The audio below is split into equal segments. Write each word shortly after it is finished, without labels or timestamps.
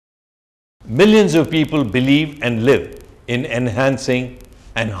Millions of people believe and live in enhancing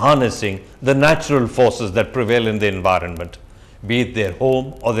and harnessing the natural forces that prevail in the environment, be it their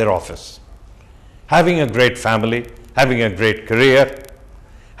home or their office. Having a great family, having a great career,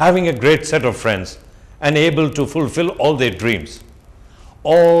 having a great set of friends, and able to fulfill all their dreams.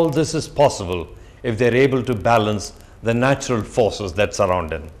 All this is possible if they're able to balance the natural forces that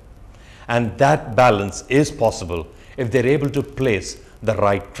surround them. And that balance is possible if they're able to place the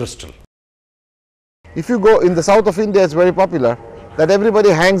right crystal. If you go in the south of India, it's very popular that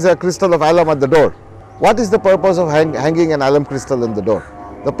everybody hangs a crystal of alum at the door. What is the purpose of hanging an alum crystal in the door?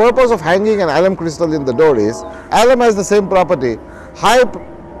 The purpose of hanging an alum crystal in the door is, alum has the same property, high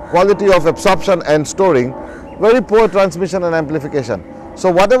quality of absorption and storing, very poor transmission and amplification.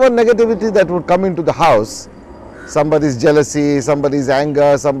 So whatever negativity that would come into the house, somebody's jealousy, somebody's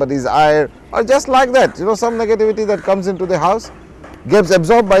anger, somebody's ire, or just like that, some negativity that comes into the house gets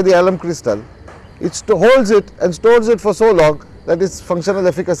absorbed by the alum crystal. It holds it and stores it for so long that its functional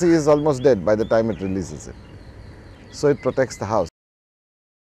efficacy is almost dead by the time it releases it. So it protects the house.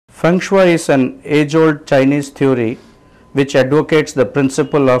 Feng Shui is an age-old Chinese theory which advocates the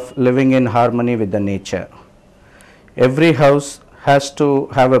principle of living in harmony with the nature. Every house has to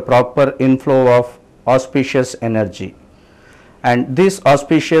have a proper inflow of auspicious energy, and this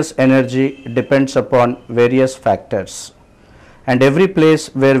auspicious energy depends upon various factors. And every place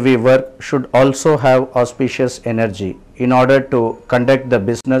where we work should also have auspicious energy in order to conduct the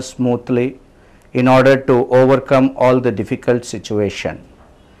business smoothly, in order to overcome all the difficult situation.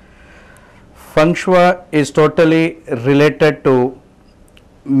 Feng Shui is totally related to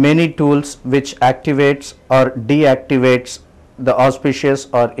many tools which activates or deactivates the auspicious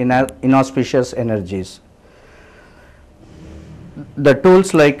or inauspicious energies. The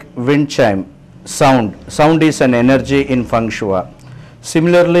tools like wind chime, sound is an energy in Feng Shui.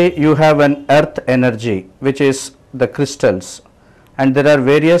 Similarly, you have an earth energy which is the crystals, and there are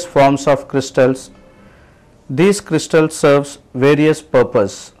various forms of crystals. These crystals serves various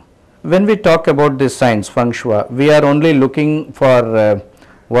purpose. When we talk about this science Feng Shui, we are only looking for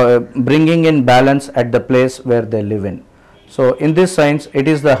bringing in balance at the place where they live in. So in this science, it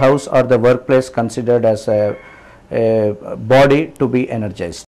is the house or the workplace considered as a body to be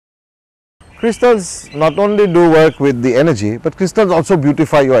energized. Crystals not only do work with the energy, but crystals also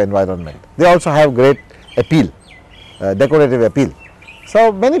beautify your environment. They also have great appeal, decorative appeal.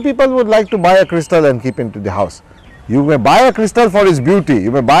 So many people would like to buy a crystal and keep into the house. You may buy a crystal for its beauty. You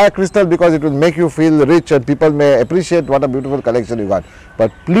may buy a crystal because it will make you feel rich and people may appreciate what a beautiful collection you got.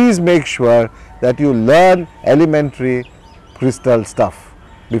 But please make sure that you learn elementary crystal stuff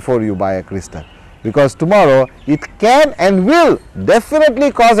before you buy a crystal. Because tomorrow it can and will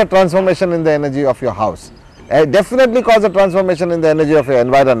definitely cause a transformation in the energy of your house. Definitely cause a transformation in the energy of your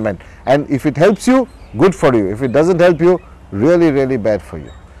environment. And if it helps you, good for you. If it doesn't help you, really, really bad for you.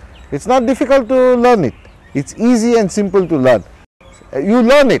 It's not difficult to learn it. It's easy and simple to learn. You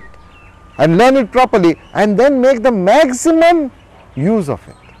learn it and learn it properly and then make the maximum use of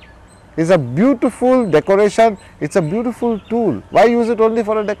it. It's a beautiful decoration. It's a beautiful tool. Why use it only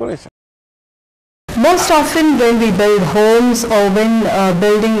for a decoration? Most often when we build homes or when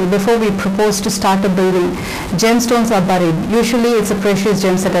before we propose to start a building, gemstones are buried. Usually it's the precious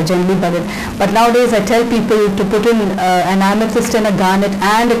gems that are generally buried. But nowadays I tell people to put in an amethyst and a garnet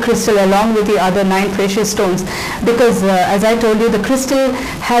and a crystal along with the other 9 precious stones, because as I told you, the crystal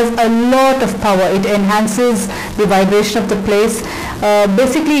has a lot of power. It enhances the vibration of the place.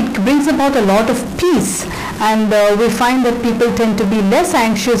 Basically it brings about a lot of peace, and we find that people tend to be less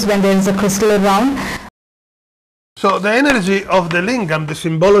anxious when there is a crystal around. So the energy of the lingam, the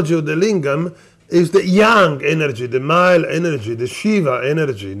symbology of the lingam, is the yang energy, the male energy, the Shiva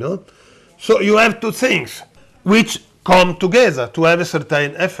energy, no? So you have two things which come together to have a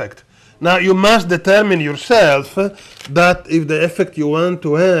certain effect. Now you must determine yourself that if the effect you want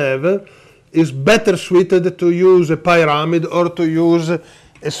to have is better suited to use a pyramid or to use a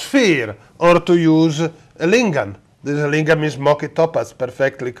sphere or to use a lingam. This lingam is Moki topaz,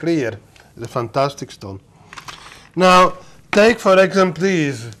 perfectly clear. It's a fantastic stone. Now, take for example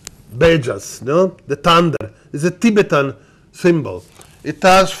these bejas, no? The thunder is a Tibetan symbol. It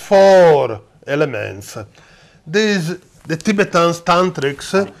has 4 elements. The Tibetan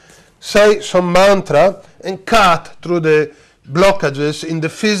tantrics say some mantra and cut through the blockages in the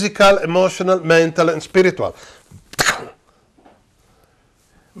physical, emotional, mental and spiritual.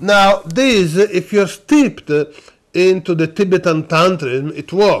 Now this, if you're steeped into the Tibetan tantrism,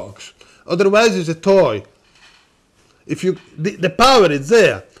 it works. Otherwise it's a toy. If you, the power is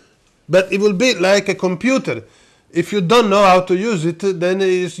there, but it will be like a computer. If you don't know how to use it, then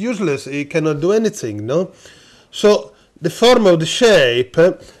it's useless. It cannot do anything, no? So the form of the shape,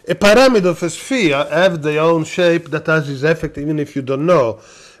 a pyramid of a sphere have their own shape that has its effect even if you don't know.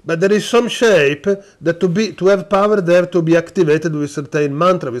 But there is some shape that to have power they have to be activated with certain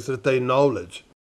mantra, with certain knowledge.